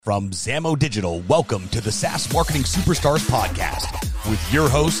From Zamo Digital, welcome to the SaaS Marketing Superstars podcast with your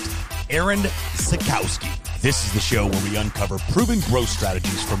host, Aaron Zakowski. This is the show where we uncover proven growth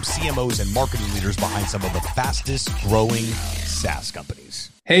strategies from CMOs and marketing leaders behind some of the fastest growing SaaS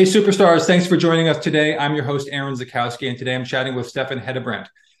companies. Hey, superstars. Thanks for joining us today. I'm your host, Aaron Zakowski, and today I'm chatting with Stefan Hedebrandt.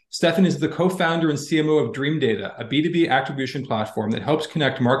 Stefan is the co-founder and CMO of Dream Data, a B2B attribution platform that helps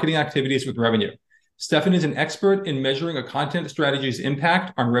connect marketing activities with revenue. Stefan is an expert in measuring a content strategy's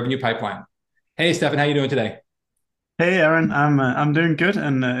impact on revenue pipeline. Hey, Stefan, how are you doing today? Hey, Aaron, I'm doing good,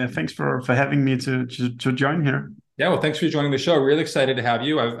 and thanks for having me to join here. Yeah, well, thanks for joining the show. Really excited to have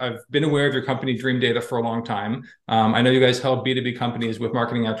you. I've been aware of your company, Dream Data, for a long time. I know you guys help B2B companies with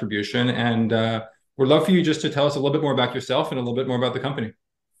marketing attribution, and we'd love for you just to tell us a little bit more about yourself and a little bit more about the company.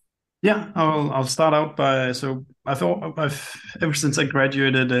 Yeah, I'll start out by, so I thought ever since I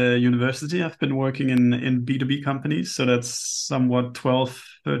graduated university, I've been working in B2B companies. So that's somewhat 12,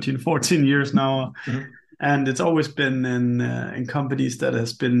 13, 14 years now. Mm-hmm. And it's always been in companies that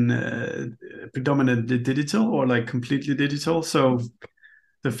has been predominantly digital or like completely digital. So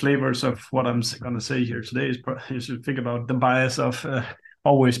the flavors of what I'm going to say here today is you should think about the bias of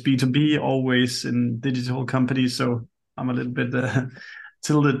always B2B, always in digital companies. So I'm a little bit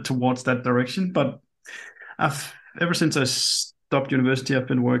tilted towards that direction. But ever since I stopped university, I've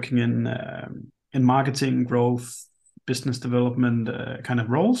been working in marketing, growth, business development kind of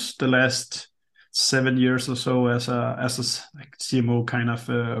roles. The last 7 years or so as a like CMO kind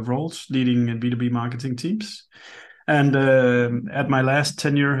of roles, leading B2B marketing teams. And at my last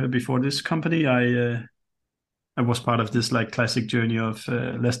tenure before this company, I was part of this like classic journey of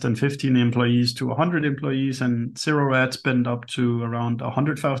less than 15 employees to 100 employees and zero ad spend up to around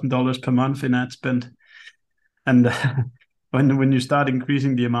 $100,000 per month in ad spend. And when you start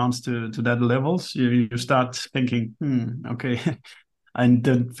increasing the amounts to that levels, you start thinking, okay. And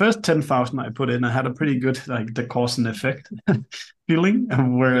the first 10,000 I put in, I had a pretty good, like the cause and effect feeling.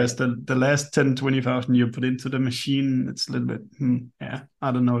 Whereas the last 10, 20,000 you put into the machine, it's a little bit,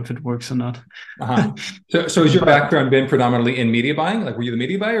 I don't know if it works or not. Uh-huh. So has your background been predominantly in media buying? Like, were you the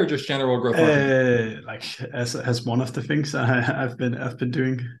media buyer or just general growth marketing? Like as one of the things I've been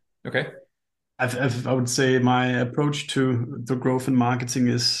doing. Okay. I would say my approach to the growth and marketing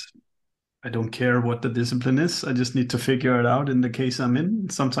is, I don't care what the discipline is. I just need to figure it out in the case I'm in.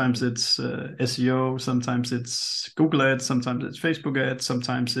 Sometimes it's SEO, sometimes it's Google ads, sometimes it's Facebook ads,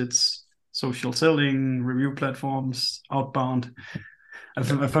 sometimes it's social selling, review platforms, outbound.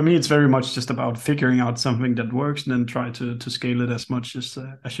 For me, it's very much just about figuring out something that works and then try to scale it as much as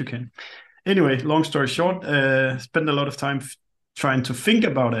you can. Anyway, long story short, spend a lot of time trying to think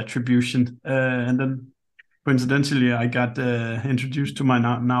about attribution, and then coincidentally, I got introduced to my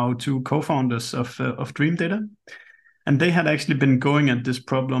now two co-founders of Dream Data, and they had actually been going at this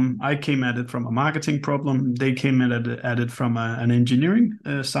problem. I came at it from a marketing problem. They came at it from an engineering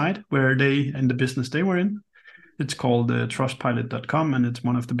side, where in the business they were in. It's called Trustpilot.com, and it's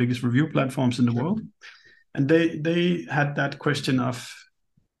one of the biggest review platforms in the world. And they had that question of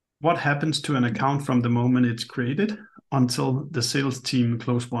what happens to an account from the moment it's created until the sales team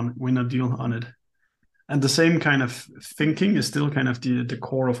win a deal on it. And the same kind of thinking is still kind of the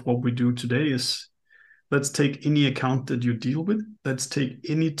core of what we do today is, let's take any account that you deal with. Let's take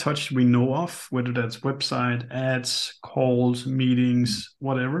any touch we know of, whether that's website, ads, calls, meetings,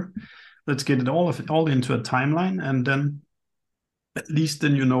 whatever. Let's get it all into a timeline. And then at least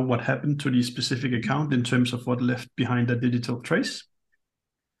then you know what happened to the specific account in terms of what left behind a digital trace.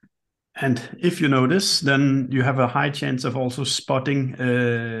 And if you know this, then you have a high chance of also spotting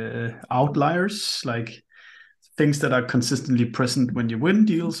outliers, like things that are consistently present when you win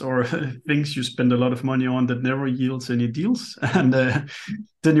deals, or things you spend a lot of money on that never yields any deals. And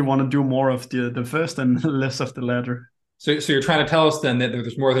then you want to do more of the first and less of the latter. So you're trying to tell us then that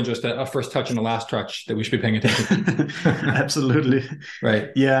there's more than just a first touch and a last touch that we should be paying attention to. Absolutely. Right.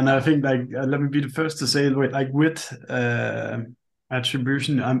 Yeah, and I think let me be the first to say, with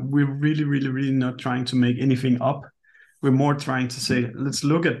attribution, we're really, really, really not trying to make anything up. We're more trying to say, let's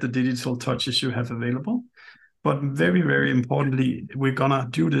look at the digital touches you have available. But very, very importantly, we're going to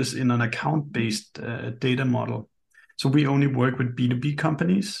do this in an account-based data model. So we only work with B2B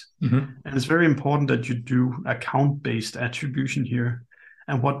companies. Mm-hmm. And it's very important that you do account-based attribution here.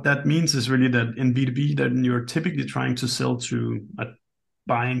 And what that means is really that in B2B, then you're typically trying to sell to a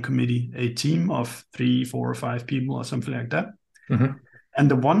buying committee, a team of 3, 4, or 5 people or something like that. Mm-hmm.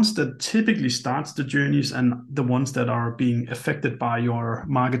 And the ones that typically starts the journeys and the ones that are being affected by your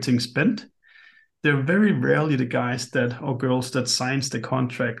marketing spend, they're very rarely the guys or girls that signs the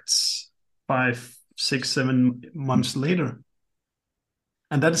contracts 5, 6, 7 months later.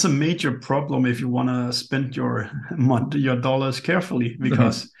 And that is a major problem if you want to spend your dollars carefully,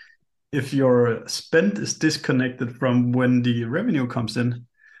 because if your spend is disconnected from when the revenue comes in,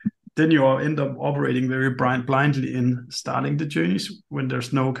 then you end up operating very blindly in starting the journeys when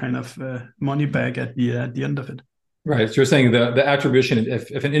there's no kind of money back at the end of it. Right. So you're saying the attribution,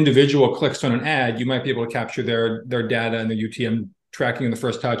 if an individual clicks on an ad, you might be able to capture their data and the UTM tracking in the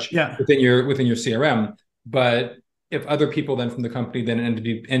first touch within your CRM. But if other people then from the company then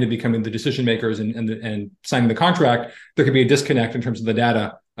end up becoming the decision makers and signing the contract, there could be a disconnect in terms of the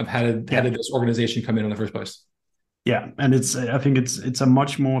data of how did this organization come in the first place. Yeah, and I think it's a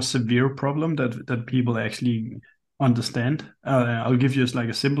much more severe problem that people actually understand. I'll give you like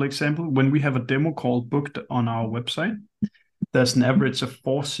a simple example. When we have a demo call booked on our website, there's an average of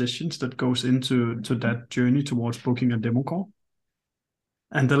 4 sessions that goes into that journey towards booking a demo call.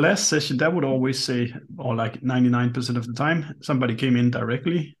 And the last session, that would always say, or like 99% of the time, somebody came in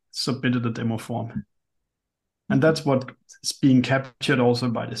directly, submitted a demo form. And that's what's being captured also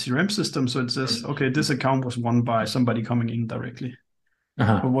by the CRM system. So it says, okay, this account was won by somebody coming in directly.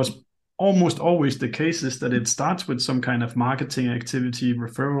 But what's almost always the case is that it starts with some kind of marketing activity,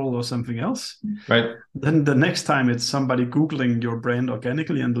 referral or something else. Right. Then the next time it's somebody Googling your brand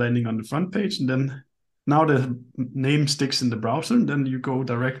organically and landing on the front page. And then now the name sticks in the browser, and then you go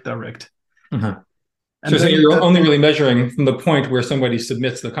direct. So you're only really measuring from the point where somebody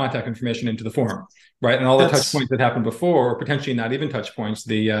submits the contact information into the form, right? And all the touch points that happened before, or potentially not even touch points,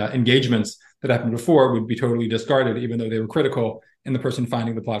 the engagements that happened before would be totally discarded, even though they were critical in the person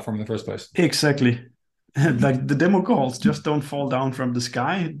finding the platform in the first place. Exactly. Like the demo calls just don't fall down from the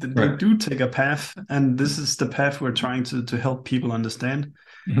sky. They do take a path, and this is the path we're trying to help people understand.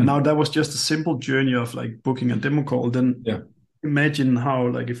 Now that was just a simple journey of like booking a demo call. Then imagine how,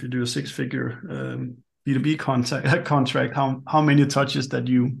 like, if you do a 6-figure B2B contract, how many touches that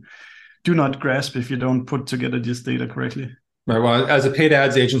you do not grasp if you don't put together this data correctly. Right. Well, as a paid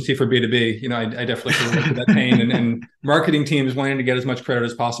ads agency for B2B, I definitely can relate to that pain, and marketing teams wanting to get as much credit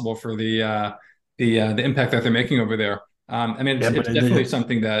as possible for the impact that they're making over there. It's definitely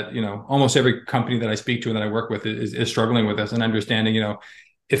something that almost every company that I speak to and that I work with is struggling with this, and understanding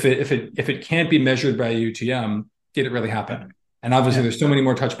if it can't be measured by UTM, did it really happen? And obviously, there's so many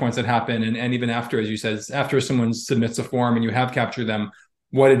more touch points that happen, and even after, as you said, after someone submits a form and you have captured them,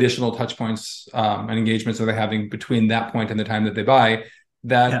 what additional touch points and engagements are they having between that point and the time that they buy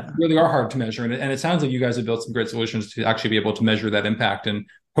that really are hard to measure? And it sounds like you guys have built some great solutions to actually be able to measure that impact and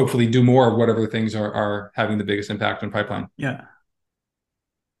hopefully do more of whatever things are having the biggest impact on pipeline. Yeah,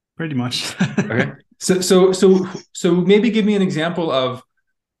 pretty much. Okay. So maybe give me an example of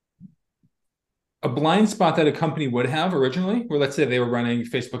a blind spot that a company would have originally, where let's say they were running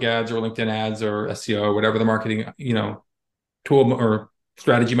Facebook ads or LinkedIn ads or SEO or whatever the marketing, tool or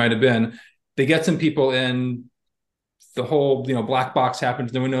strategy might have been. They get some people in, the whole, black box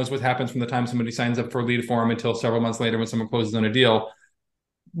happens. No one knows what happens from the time somebody signs up for a lead form until several months later when someone closes on a deal.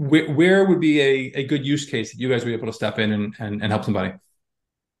 Where would be a good use case that you guys would be able to step in and help somebody?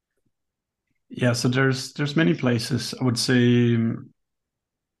 Yeah, so there's many places. I would say,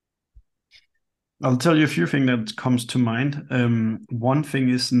 I'll tell you a few things that comes to mind. One thing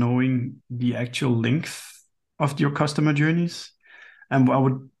is knowing the actual length of your customer journeys. And I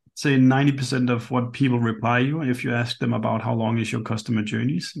would say 90% of what people reply you, if you ask them about how long is your customer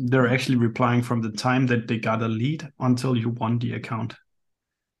journeys, they're actually replying from the time that they got a lead until you won the account.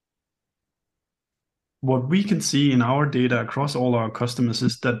 What we can see in our data across all our customers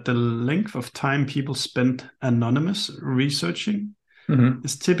is that the length of time people spend anonymous researching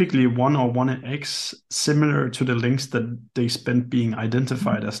is typically 1 or 1x similar to the links that they spend being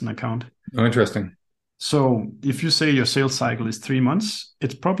identified as an account. Oh, interesting. So if you say your sales cycle is 3 months,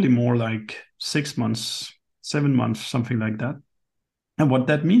 it's probably more like 6 months, 7 months, something like that. And what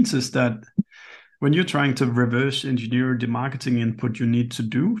that means is that when you're trying to reverse engineer the marketing input you need to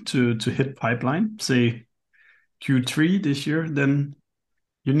do to hit pipeline, say Q3 this year, then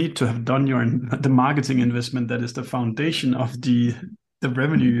you need to have done the marketing investment that is the foundation of the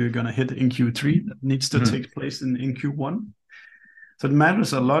revenue you're going to hit in Q3 that needs to take place in Q1. So it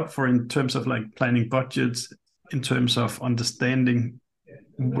matters a lot in terms of like planning budgets, in terms of understanding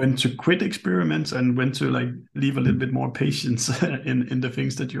when to quit experiments and when to like leave a little bit more patience in the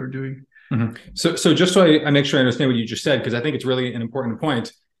things that you're doing. So just so I make sure I understand what you just said, because I think it's really an important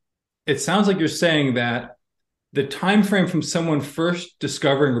point. It sounds like you're saying that the time frame from someone first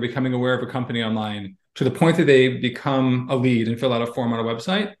discovering or becoming aware of a company online to the point that they become a lead and fill out a form on a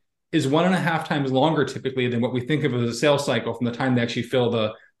website is 1.5 times longer typically than what we think of as a sales cycle from the time they actually fill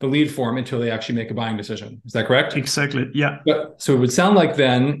the the lead form until they actually make a buying decision. Is that correct? Exactly. Yeah. But so it would sound like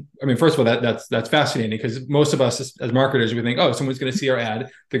then, I mean, first of all, that's fascinating, because most of us as marketers, we think, oh, someone's going to see our ad,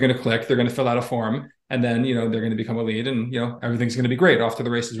 they're going to click, they're going to fill out a form, and then, they're going to become a lead, and, everything's going to be great, off to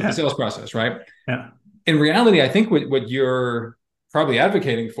the races with the sales process, right? Yeah. In reality, I think what you're probably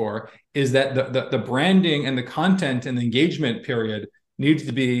advocating for is that the branding and the content and the engagement period needs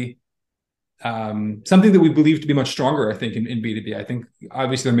to be something that we believe to be much stronger, I think, in B2B. I think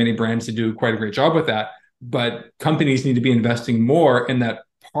obviously there are many brands that do quite a great job with that, but companies need to be investing more in that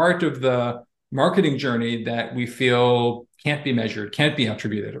part of the marketing journey that we feel can't be measured, can't be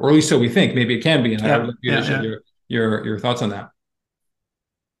attributed, or at least so we think. Maybe it can be. And I would like you to share your thoughts on that.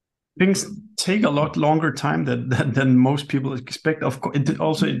 Things take a lot longer time than most people expect. Of course,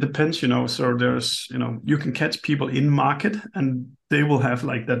 it depends, So there's, you can catch people in market, and they will have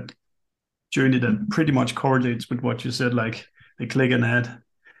like that journey that pretty much correlates with what you said. Like they click an ad,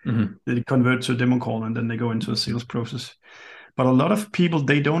 they convert to a demo call, and then they go into a sales process. But a lot of people,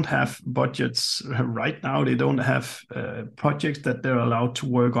 they don't have budgets right now. They don't have projects that they're allowed to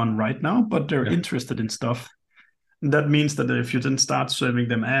work on right now, but they're interested in stuff. And that means that if you then start serving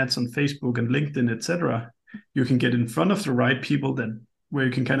them ads on Facebook and LinkedIn, etc., you can get in front of the right people where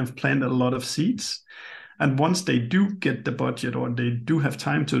you can kind of plant a lot of seeds. And once they do get the budget, or they do have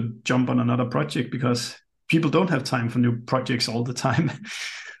time to jump on another project, because people don't have time for new projects all the time.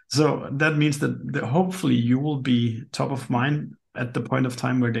 So that means that hopefully you will be top of mind at the point of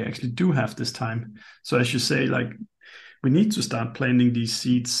time where they actually do have this time. So as you say, like, we need to start planting these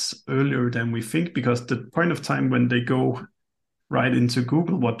seeds earlier than we think, because the point of time when they go right into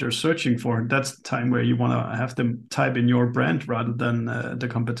Google what they're searching for, that's the time where you want to have them type in your brand rather than the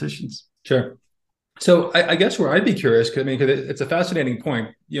competition's. Sure. So I guess where I'd be curious, because it's a fascinating point,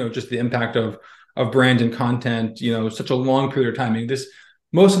 just the impact of brand and content, such a long period of time.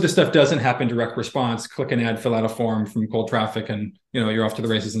 Most of this stuff doesn't happen direct response, click an ad, fill out a form from cold traffic, and you're off to the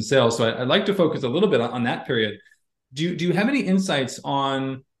races in sales. So I'd like to focus a little bit on that period. Do you have any insights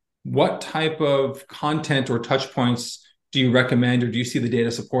on what type of content or touch points do you recommend, or do you see the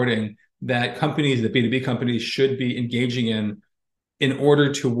data supporting that B2B companies should be engaging in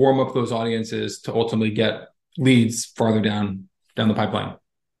order to warm up those audiences to ultimately get leads farther down the pipeline?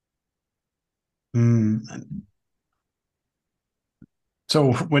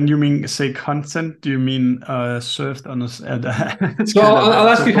 So when you say content, do you mean served on us? So I'll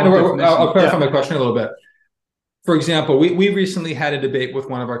ask you I'll clarify my question a little bit. For example, we recently had a debate with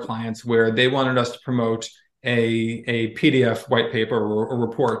one of our clients where they wanted us to promote a PDF white paper or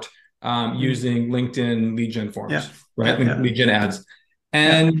report using LinkedIn lead gen forms, right? Lead gen ads.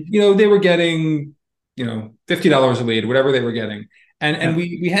 And, they were getting, $50 a lead, whatever they were getting. And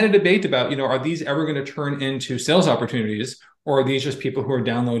we had a debate about, are these ever going to turn into sales opportunities, or are these just people who are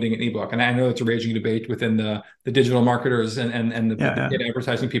downloading an ebook? And I know it's a raging debate within the digital marketers and the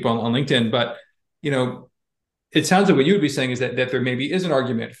advertising people on LinkedIn. But, it sounds like what you would be saying is that there maybe is an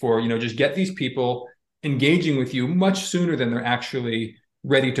argument for, just get these people engaging with you much sooner than they're actually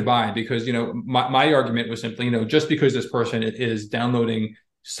ready to buy. Because, my argument was simply, just because this person is downloading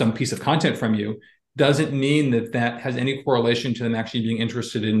some piece of content from you doesn't mean that has any correlation to them actually being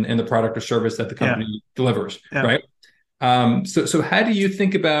interested in the product or service that the company delivers, right? So how do you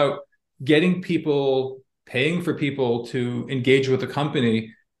think about getting people, paying for people to engage with the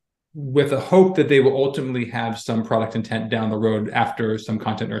company with a hope that they will ultimately have some product intent down the road after some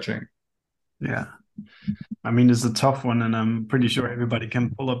content nurturing? Yeah. It's a tough one, and I'm pretty sure everybody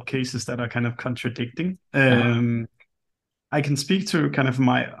can pull up cases that are kind of contradicting. I can speak to kind of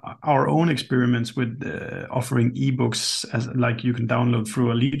our own experiments with offering ebooks as like you can download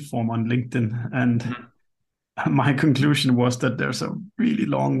through a lead form on LinkedIn. And my conclusion was that there's a really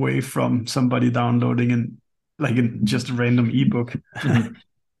long way from somebody downloading just a random ebook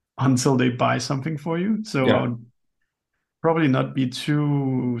until they buy something for you. So I would probably not be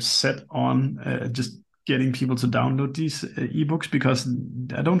too set on just getting people to download these ebooks, because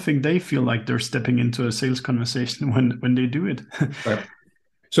I don't think they feel like they're stepping into a sales conversation when they do it. Right.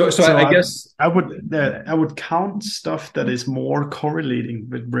 So I guess I would count stuff that is more correlating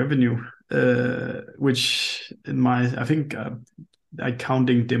with revenue, which I think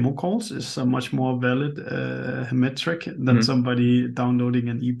counting demo calls is a much more valid metric than somebody downloading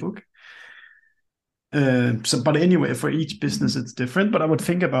an ebook. But anyway, for each business it's different. But I would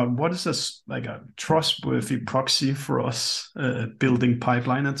think about what is a trustworthy proxy for us building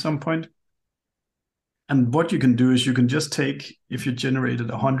pipeline at some point. And what you can do is you can just take, if you generated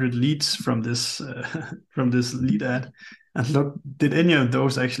 100 leads from this lead ad, and look, did any of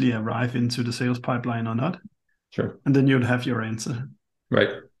those actually arrive into the sales pipeline or not? Sure. And then you'd have your answer. Right.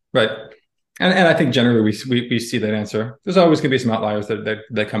 Right. And I think generally we see that answer. There's always going to be some outliers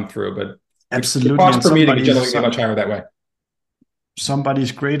that come through, but the Absolutely. cost And per meeting is generally much higher that way.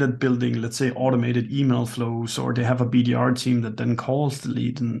 somebody's great at building, let's say, automated email flows, or they have a BDR team that then calls the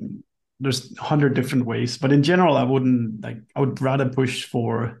lead, and there's 100 different ways. But in general, I would rather push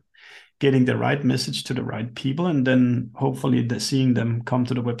for getting the right message to the right people, and then hopefully seeing them come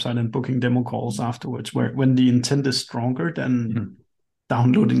to the website and booking demo calls afterwards, when the intent is stronger than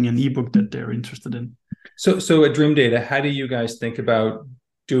downloading an ebook that they're interested in. So at Dream Data, how do you guys think about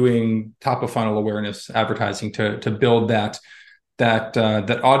doing top of funnel awareness advertising to build that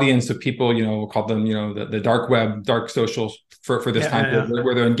audience of people, we'll call them, the dark web, dark socials for this time period,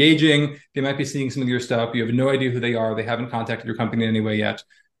 where they're engaging, they might be seeing some of your stuff, you have no idea who they are, they haven't contacted your company in any way yet.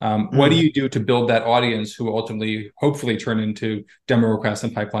 What do you do to build that audience who ultimately, hopefully, turn into demo requests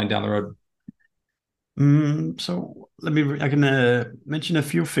and pipeline down the road? So I can mention a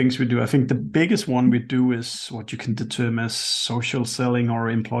few things we do. I think the biggest one we do is what you can determine as social selling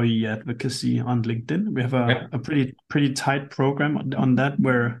or employee advocacy on LinkedIn. We have a pretty tight program on that,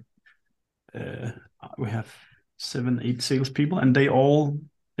 where we have 7-8 salespeople, and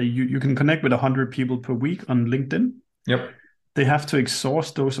you can connect with 100 people per week on LinkedIn. Yep. They have to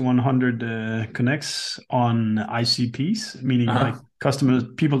exhaust those 100 connects on ICPs, meaning like customers,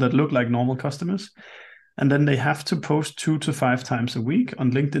 people that look like normal customers. And then they have to post 2 to 5 times a week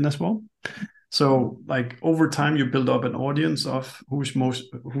on LinkedIn as well. So like over time, you build up an audience of who's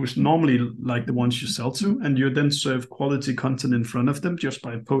normally like the ones you sell to, and you then serve quality content in front of them just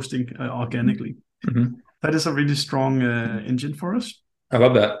by posting organically. That is a really strong engine for us. I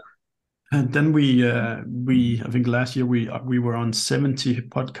love that. And then I think last year we were on 70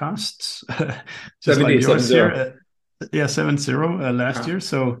 podcasts, just 70, like yours here. 70 last year.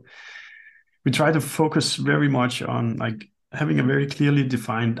 So we try to focus very much on like having a very clearly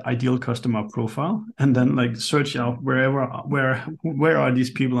defined ideal customer profile, and then like search out where are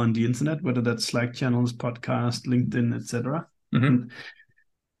these people on the internet, whether that's Slack channels, podcast, LinkedIn, etc.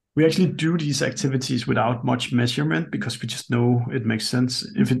 We actually do these activities without much measurement, because we just know it makes sense.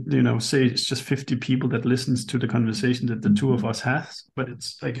 If it, say it's just 50 people that listens to the conversation that the two of us has, but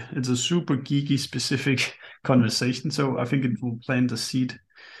it's a super geeky specific conversation. So I think it will plant the seed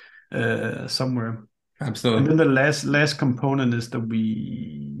somewhere. Absolutely. And then the last component is that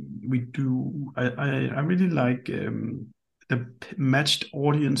we do. I really like the matched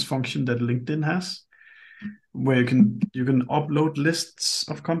audience function that LinkedIn has, where you can upload lists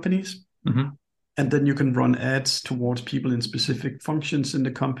of companies, and then you can run ads towards people in specific functions in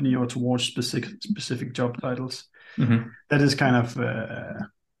the company or towards specific job titles. That is kind of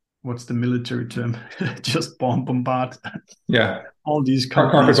what's the military term? Just bombard. Yeah. All these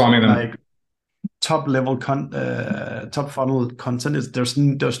companies like top level top funnel content is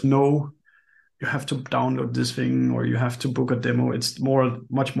there's no you have to download this thing or you have to book a demo. It's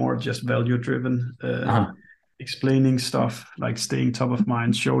much more just value driven, explaining stuff, like staying top of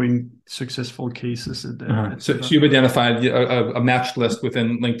mind, showing successful cases. So you've identified a matched list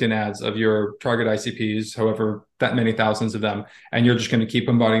within LinkedIn ads of your target ICPs, however that many thousands of them, and you're just going to keep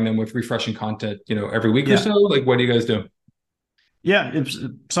bombarding them with refreshing content, every week or so. Like, what do you guys do? Yeah, it's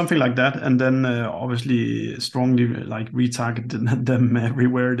something like that, and then obviously strongly like retarget them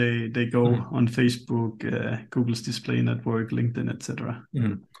everywhere they go on Facebook, Google's Display Network, LinkedIn, etc.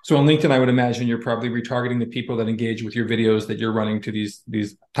 So on LinkedIn, I would imagine you're probably retargeting the people that engage with your videos that you're running to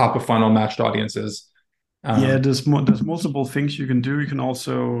these top of funnel matched audiences. There's multiple things you can do.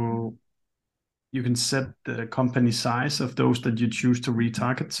 You can set the company size of those that you choose to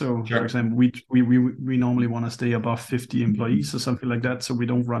retarget. So, for example, we normally want to stay above 50 employees or something like that. So we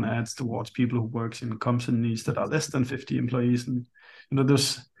don't run ads towards people who work in companies that are less than 50 employees. And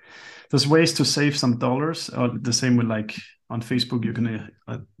there's ways to save some dollars. Or the same with like on Facebook, you can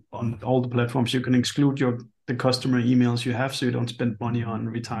on all the platforms you can exclude the customer emails you have, so you don't spend money on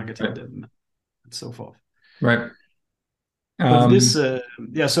retargeting them and so forth. Right. But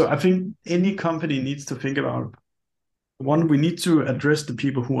so I think any company needs to think about, one, we need to address the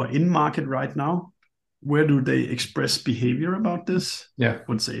people who are in market right now. Where do they express behavior about this? I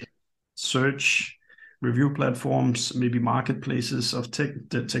would say search, review platforms, maybe marketplaces of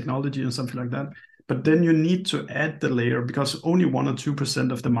the technology and something like that. But then you need to add the layer, because only 1 or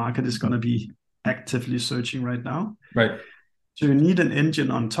 2% of the market is going to be actively searching right now. Right. So you need an engine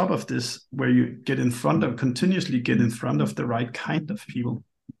on top of this where you continuously get in front of the right kind of people.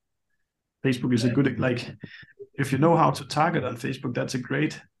 Facebook is a good, like, if you know how to target on Facebook, that's a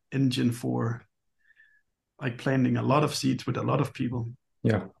great engine for like planting a lot of seeds with a lot of people.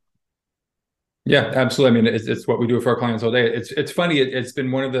 Yeah. Yeah, absolutely. I mean, it's what we do for our clients all day. It's funny. It's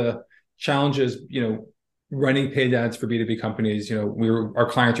been one of the challenges, running paid ads for B2B companies. Our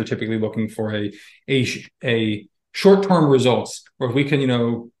clients are typically looking for a short-term results, where if we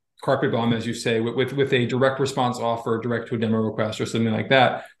can, carpet bomb, as you say, with a direct response offer, direct to a demo request or something like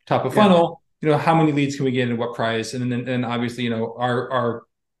that, top of funnel, how many leads can we get and what price? And then obviously, our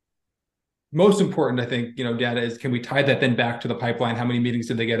most important, I think, data is, can we tie that then back to the pipeline? How many meetings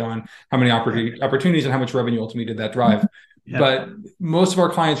did they get on? How many opportunities and how much revenue ultimately did that drive? Yeah. But most of our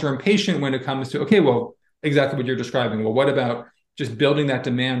clients are impatient when it comes to, okay, well, exactly what you're describing. Well, what about just building that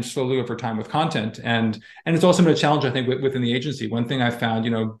demand slowly over time with content? And it's also been a challenge, I think, within the agency. One thing I found,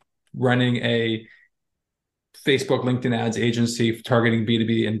 running a Facebook, LinkedIn ads agency targeting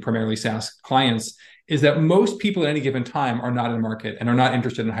B2B and primarily SaaS clients, is that most people at any given time are not in market and are not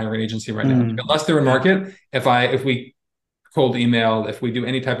interested in hiring an agency right now. Unless they're in market, if we cold email, if we do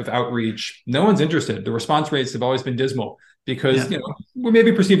any type of outreach, no one's interested. The response rates have always been dismal because we're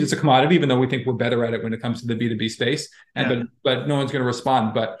maybe perceived as a commodity, even though we think we're better at it when it comes to the B2B space. But no one's going to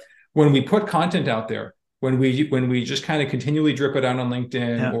respond. But when we put content out there, when we just kind of continually drip it out on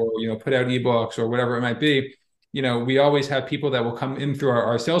LinkedIn or put out ebooks or whatever it might be, we always have people that will come in through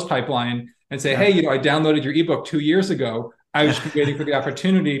our sales pipeline and say, hey, I downloaded your ebook 2 years ago. I was waiting for the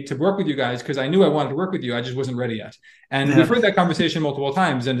opportunity to work with you guys because I knew I wanted to work with you. I just wasn't ready yet. And we've heard that conversation multiple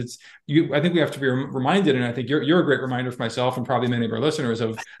times. And I think we have to be reminded, and I think you're a great reminder for myself and probably many of our listeners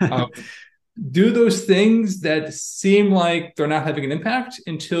of do those things that seem like they're not having an impact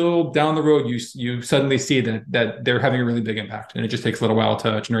until down the road you suddenly see that they're having a really big impact. And it just takes a little while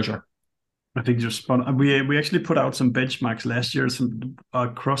to nurture. I think you're spot on. We actually put out some benchmarks last year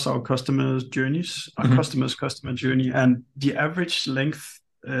across our customers' journeys, our customers' customer journey, and the average length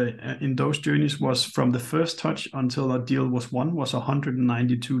in those journeys was from the first touch until a deal was won was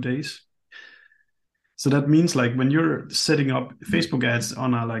 192 days. So that means, like, when you're setting up Facebook ads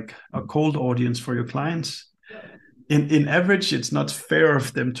on a cold audience for your clients, in average, it's not fair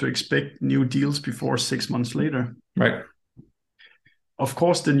of them to expect new deals before 6 months later. Right. Of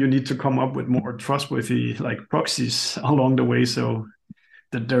course, then you need to come up with more trustworthy proxies along the way, so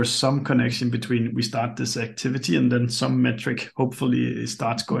that there's some connection between we start this activity and then some metric hopefully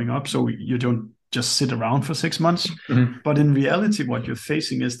starts going up, so you don't just sit around for 6 months. But in reality, what you're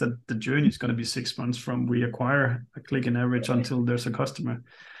facing is that the journey is going to be 6 months from we acquire a click in average until there's a customer.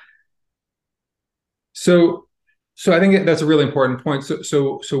 So I think that's a really important point.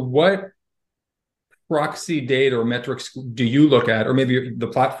 So what proxy data or metrics do you look at, or maybe the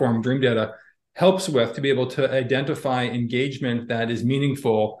platform Dream Data helps with, to be able to identify engagement that is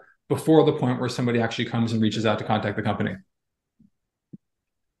meaningful before the point where somebody actually comes and reaches out to contact the company?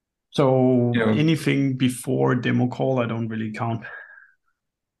 So anything before demo call, I don't really count.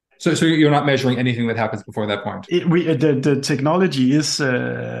 So you're not measuring anything that happens before that point? The technology is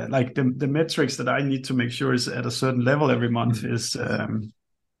the metrics that I need to make sure is at a certain level every month is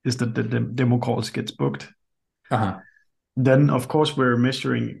that the demo calls gets booked. Then, of course, we're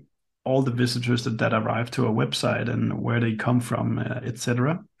measuring all the visitors that arrive to our website and where they come from,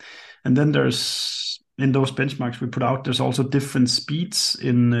 etc. And then there's, in those benchmarks we put out, there's also different speeds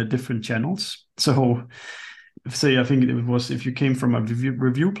in different channels. So, I think it was, if you came from a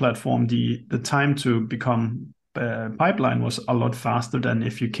review platform, the time to become pipeline was a lot faster than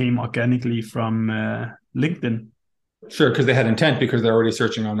if you came organically from LinkedIn. Sure, because they had intent, because they're already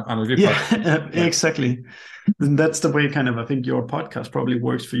searching on review. Yeah, exactly. And that's the way kind of, I think your podcast probably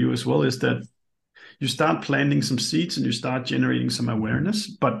works for you as well, is that you start planting some seeds and you start generating some awareness,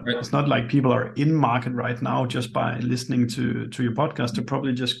 but it's not like people are in market right now just by listening to your podcast. They're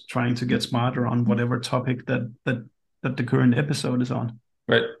probably just trying to get smarter on whatever topic that the current episode is on.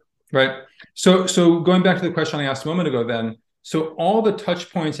 Right. So going back to the question I asked a moment ago then, so all the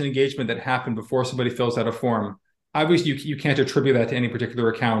touch points and engagement that happen before somebody fills out a form, obviously you can't attribute that to any particular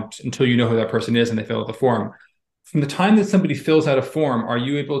account until you know who that person is and they fill out the form. From the time that somebody fills out a form, are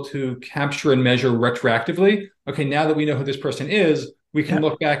you able to capture and measure retroactively? Okay, now that we know who this person is, we can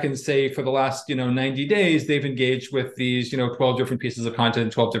look back and say, for the last 90 days, they've engaged with these 12 different pieces of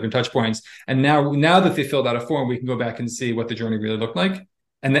content, 12 different touch points. And now that they filled out a form, we can go back and see what the journey really looked like.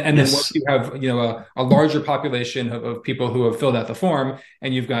 And then once you have a larger population of people who have filled out the form,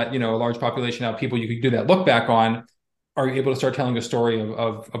 and you've got a large population of people you can do that look back on, are you able to start telling a story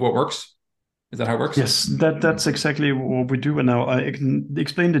of what works? Is that how it works? Yes, that's exactly what we do. And now I can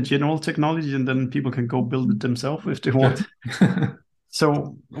explain the general technology, and then people can go build it themselves if they want.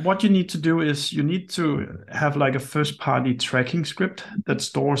 So what you need to do is you need to have like a first-party tracking script that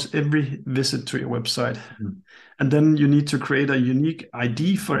stores every visit to your website. Mm-hmm. And then you need to create a unique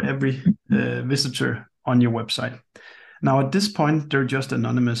ID for every visitor on your website. Now, at this point, they're just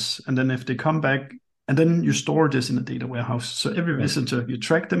anonymous. And then if they come back, and then you store this in a data warehouse. So every visitor, you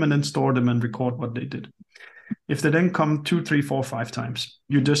track them and then store them and record what they did. If they then come 2, 3, 4, 5 times,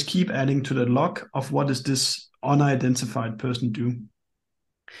 you just keep adding to the log of what is this unidentified person do.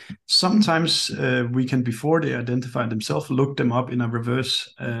 Sometimes we can, before they identify themselves, look them up in a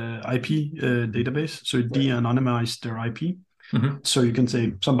reverse IP database. So de-anonymize their IP. Mm-hmm. So you can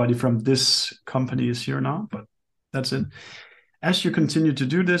say somebody from this company is here now, but that's it. As you continue to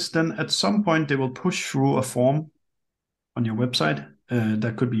do this, then at some point they will push through a form on your website.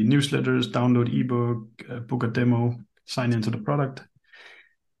 That could be newsletters, download ebook, book a demo, sign into the product.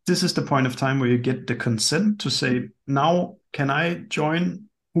 This is the point of time where you get the consent to say, now can I join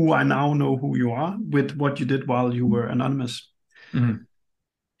who I now know who you are with what you did while you were anonymous. Mm-hmm.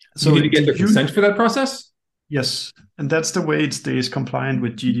 So you need to get the consent for that process? Yes. And that's the way it stays compliant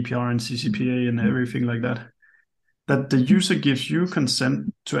with GDPR and CCPA and everything like that. That the user gives you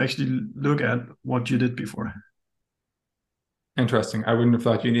consent to actually look at what you did before. Interesting. I wouldn't have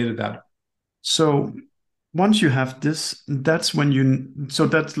thought you needed that. So once you have this, that's when so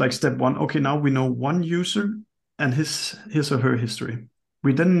that's like step one. Okay, now we know one user and his or her history.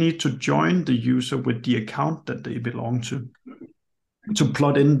 We then need to join the user with the account that they belong to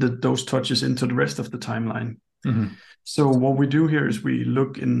plot in those touches into the rest of the timeline. Mm-hmm. So what we do here is we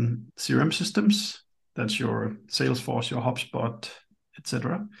look in CRM systems. That's your Salesforce, your HubSpot,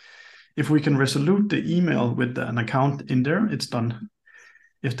 etc. If we can resolute the email with an account in there, it's done.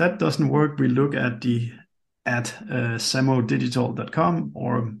 If that doesn't work, we look at samodigital.com,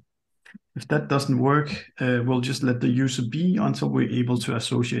 or if that doesn't work, we'll just let the user be until we're able to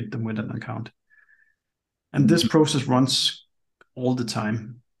associate them with an account. And this process runs all the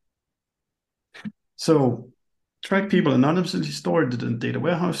time. So track people anonymously, store it in data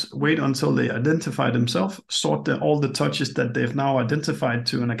warehouse, wait until they identify themselves, sort all the touches that they've now identified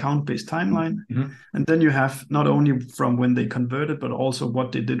to an account-based timeline. Mm-hmm. And then you have not only from when they converted, but also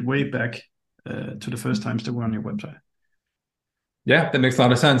what they did way back to the first times they were on your website. Yeah, that makes a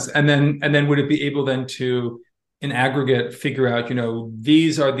lot of sense. And then would it be able then to, in aggregate, figure out,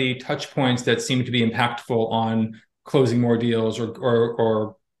 these are the touch points that seem to be impactful on closing more deals,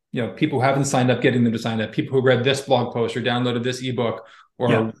 or people who haven't signed up, getting them to sign up, people who read this blog post or downloaded this ebook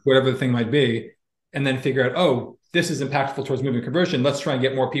or whatever the thing might be, and then figure out, oh, this is impactful towards moving conversion. Let's try and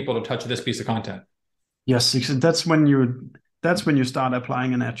get more people to touch this piece of content. Yes, that's when you start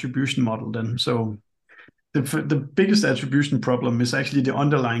applying an attribution model then. So the biggest attribution problem is actually the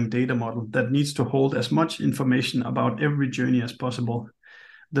underlying data model that needs to hold as much information about every journey as possible.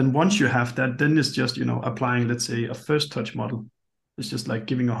 Then once you have that, then it's just, applying, let's say, a first touch model. It's just like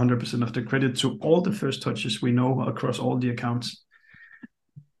giving 100% of the credit to all the first touches we know across all the accounts.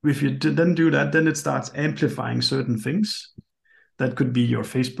 If you then do that, then it starts amplifying certain things. That could be your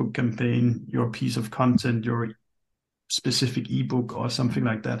Facebook campaign, your piece of content, your specific ebook, or something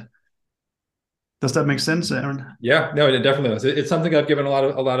like that. Does that make sense, Aaron? Yeah, no, it definitely does. It's something I've given a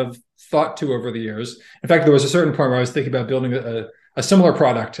lot of thought to over the years. In fact, there was a certain point where I was thinking about building a similar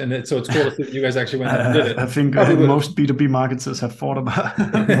product, and so it's cool to see that you guys actually went out and did it. I think most B2B marketers have thought about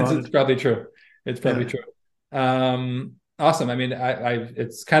it's probably true. It's probably true. Awesome. I mean,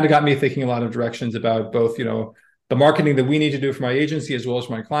 it's kind of got me thinking a lot of directions about both, the marketing that we need to do for my agency as well as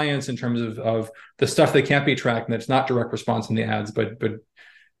for my clients in terms of the stuff that can't be tracked and that's not direct response in the ads, but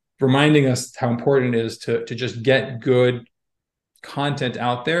reminding us how important it is to just get good content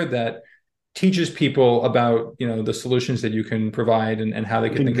out there that teaches people about, the solutions that you can provide and how they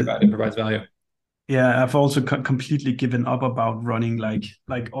can think about it and provides value. Yeah, I've also completely given up about running like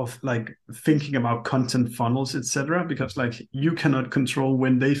thinking about content funnels, etc. Because you cannot control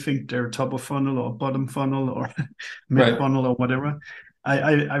when they think they're top of funnel or bottom funnel or mid funnel or whatever.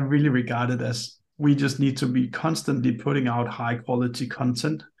 I really regard it as we just need to be constantly putting out high quality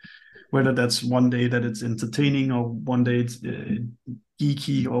content, whether that's one day that it's entertaining or one day it's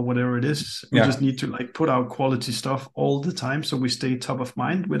geeky or whatever it is. We just need to put out quality stuff all the time so we stay top of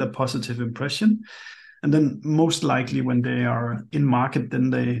mind with a positive impression. And then most likely when they are in market,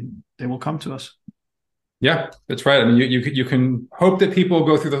 then they will come to us. Yeah, that's right. I mean, you can hope that people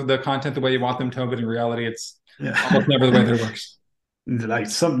go through the content the way you want them to, but in reality, it's almost never the way that it works.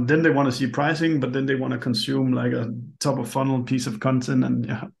 Then they want to see pricing, but then they want to consume a top of funnel piece of content,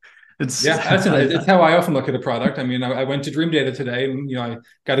 and It's how I often look at a product. I mean, I went to Dream Data today, and I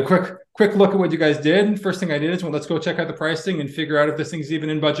got a quick look at what you guys did. And first thing I did is, well, let's go check out the pricing and figure out if this thing's even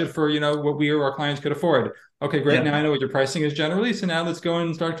in budget for what we or our clients could afford. Okay, great. Yeah. Now I know what your pricing is generally. So now let's go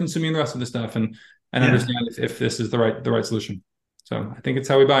and start consuming the rest of the stuff and understand if this is the right solution. So I think it's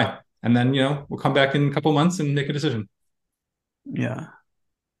how we buy. And then we'll come back in a couple months and make a decision. Yeah.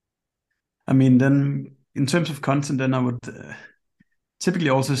 I mean, then in terms of content, then I would typically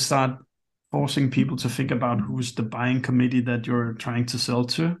also start forcing people to think about who's the buying committee that you're trying to sell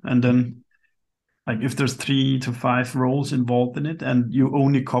to. And then like if there's 3 to 5 roles involved in it and you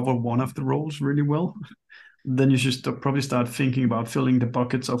only cover one of the roles really well, then you should probably start thinking about filling the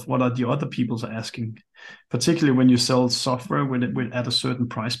buckets of what are the other people's asking. Particularly when you sell software at a certain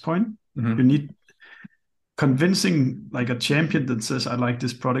price point, you need convincing like a champion that says, I like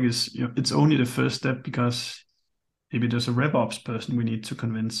this product is, it's only the first step, because maybe there's a RevOps person we need to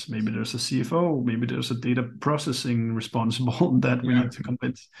convince. Maybe there's a CFO. Maybe there's a data processing responsible that we need to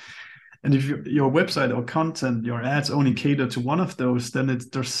convince. And if your website or content, your ads only cater to one of those, then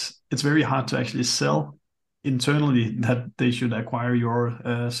it's very hard to actually sell internally that they should acquire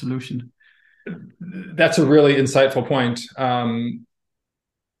your solution. That's a really insightful point.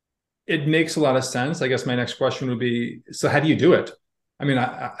 It makes a lot of sense. I guess my next question would be, so how do you do it? I mean,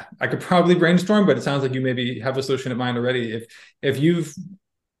 I could probably brainstorm, but it sounds like you maybe have a solution in mind already. If you've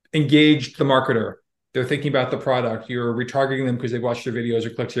engaged the marketer, they're thinking about the product, you're retargeting them because they watched your videos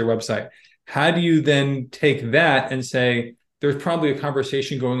or clicked to your website. How do you then take that and say, there's probably a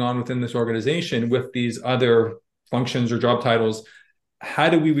conversation going on within this organization with these other functions or job titles. How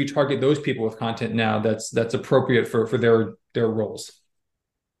do we retarget those people with content now that's appropriate for their roles?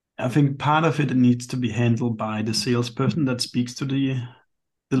 I think part of it needs to be handled by the salesperson that speaks to the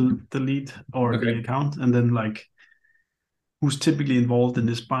lead or the account, and then like who's typically involved in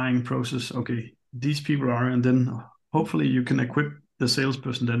this buying process. Okay, these people are, and then hopefully you can equip the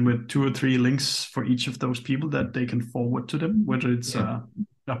salesperson then with 2 or 3 links for each of those people that they can forward to them, whether it's a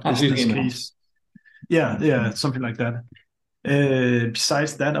business case. Yeah, something like that.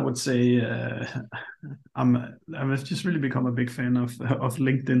 Besides that, I would say I've just really become a big fan of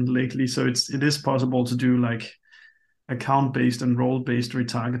LinkedIn lately. So it is possible to do like account-based and role-based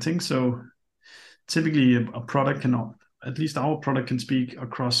retargeting. So typically a product cannot, at least our product can speak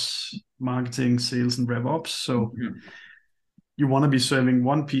across marketing, sales, and RevOps. So you want to be serving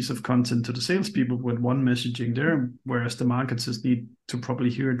one piece of content to the salespeople with one messaging there, whereas the marketers need to probably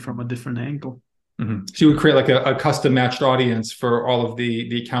hear it from a different angle. So you would create like a custom matched audience for all of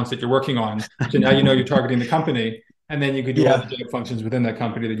the accounts that you're working on. So now you're targeting the company, and then you could do all the data functions within that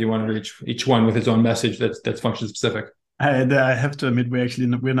company that you want to reach, each one with its own message that's function specific. I have to admit,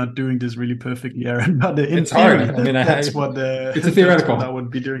 we're not doing this really perfectly, Aaron. But it's hard. I mean, it's a theoretical. That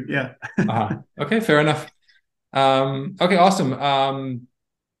would be doing. Yeah. Okay, fair enough. Okay, awesome.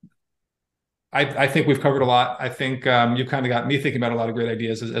 I think we've covered a lot. I think you've kind of got me thinking about a lot of great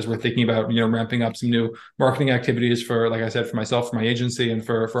ideas as we're thinking about ramping up some new marketing activities for, like I said, for myself, for my agency, and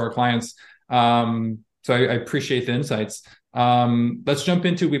for our clients. So I appreciate the insights. Let's jump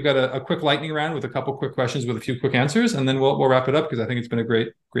into. We've got a quick lightning round with a couple quick questions with a few quick answers, and then we'll wrap it up because I think it's been a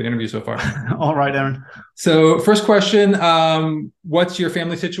great interview so far. All right, Aaron. So first question: what's your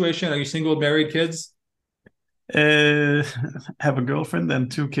family situation? Are you single, married, kids? Have a girlfriend and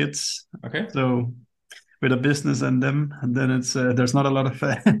 2 kids. Okay. So with a business and them, and then it's there's not a lot of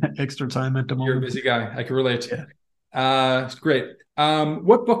extra time at the moment. You're a busy guy. I can relate. Yeah. It's great.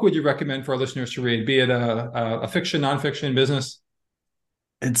 What book would you recommend for our listeners to read? Be it a fiction, nonfiction, business?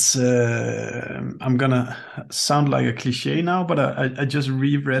 It's I'm gonna sound like a cliche now, but I just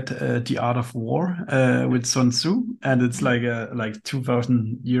reread The Art of War with Sun Tzu, and it's like a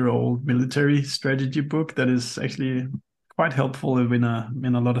 2,000-year-old military strategy book that is actually quite helpful in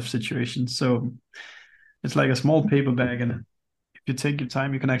a lot of situations. So it's like a small paper bag, and if you take your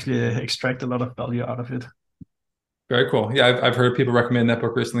time, you can actually extract a lot of value out of it. Very cool. Yeah, I've heard people recommend that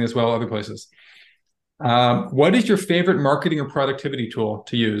book recently as well, other places. What is your favorite marketing or productivity tool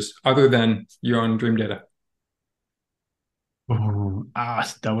to use other than your own Dream Data?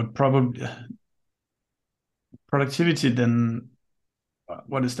 That would probably productivity. Then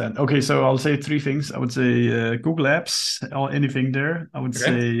what is that? Okay, so I'll say 3 things. I would say Google Apps or anything there. I would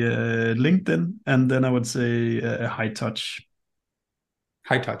say LinkedIn, and then I would say High Touch.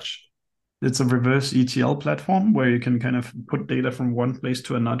 High Touch. It's a reverse ETL platform where you can kind of put data from one place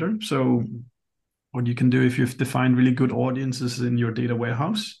to another. So what you can do if you've defined really good audiences in your data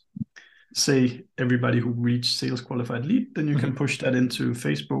warehouse, say everybody who reached sales qualified lead, then you can push that into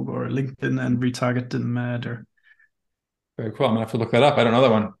Facebook or LinkedIn and retarget them there. Very cool. I'm gonna have to look that up. I don't know that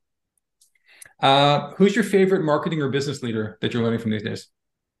one. Who's your favorite marketing or business leader that you're learning from these days?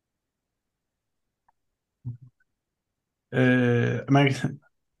 There's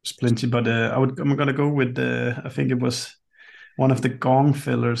plenty, but I'm gonna go with I think it was one of the Gong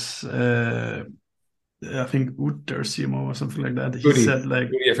fellers. I think Ud, their CMO or something like that. He said like,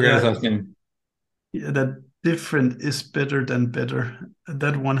 I forgot his last name. Yeah, that different is better than better.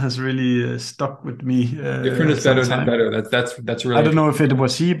 That one has really stuck with me. Different is better than better. That's really. I don't know if it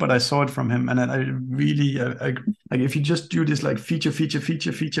was he, but I saw it from him, and I really like if you just do this like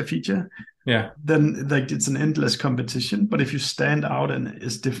feature, yeah, then like it's an endless competition. But if you stand out and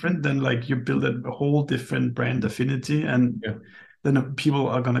it's different, then like you build a whole different brand affinity, and then people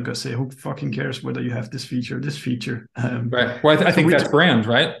are gonna go say, "Who fucking cares whether you have this feature, right. Well, I think that's brand,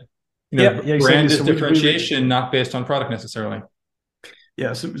 right? Exactly. Brand is differentiation, not based on product necessarily.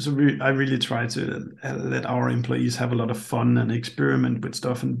 Yeah, I really try to let our employees have a lot of fun and experiment with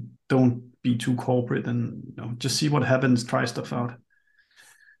stuff, and don't be too corporate, and just see what happens, try stuff out.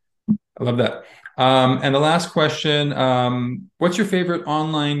 I love that. And the last question, what's your favorite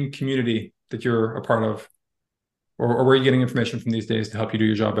online community that you're a part of, or where are you getting information from these days to help you do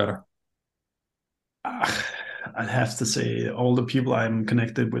your job better? I'd have to say all the people I'm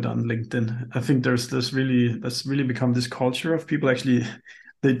connected with on LinkedIn. I think that's really become this culture of people actually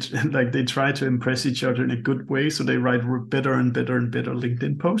they try to impress each other in a good way, so they write better and better and better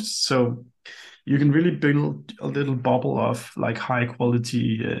LinkedIn posts. So you can really build a little bubble of like high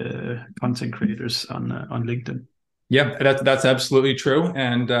quality content creators on LinkedIn. Yeah, that's absolutely true.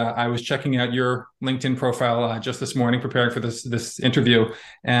 And I was checking out your LinkedIn profile just this morning, preparing for this interview.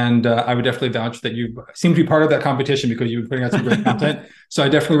 And I would definitely vouch that you seem to be part of that competition, because you're putting out some great content. So I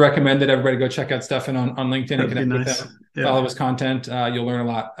definitely recommend that everybody go check out Stefan on LinkedIn and connect with him. Yeah. Follow his content. You'll learn a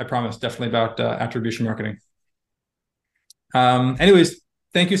lot, I promise, definitely about attribution marketing. Anyways,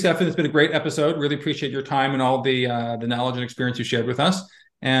 thank you, Stefan. It's been a great episode. Really appreciate your time and all the knowledge and experience you shared with us.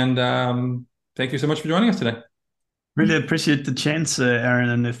 And thank you so much for joining us today. Really appreciate the chance, Aaron.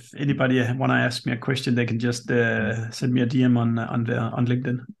 And if anybody want to ask me a question, they can just send me a DM on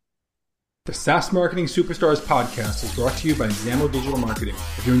LinkedIn. The SaaS Marketing Superstars podcast is brought to you by Zamo Digital Marketing.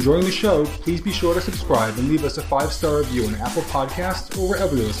 If you're enjoying the show, please be sure to subscribe and leave us a 5-star review on Apple Podcasts or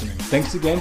wherever you're listening. Thanks again.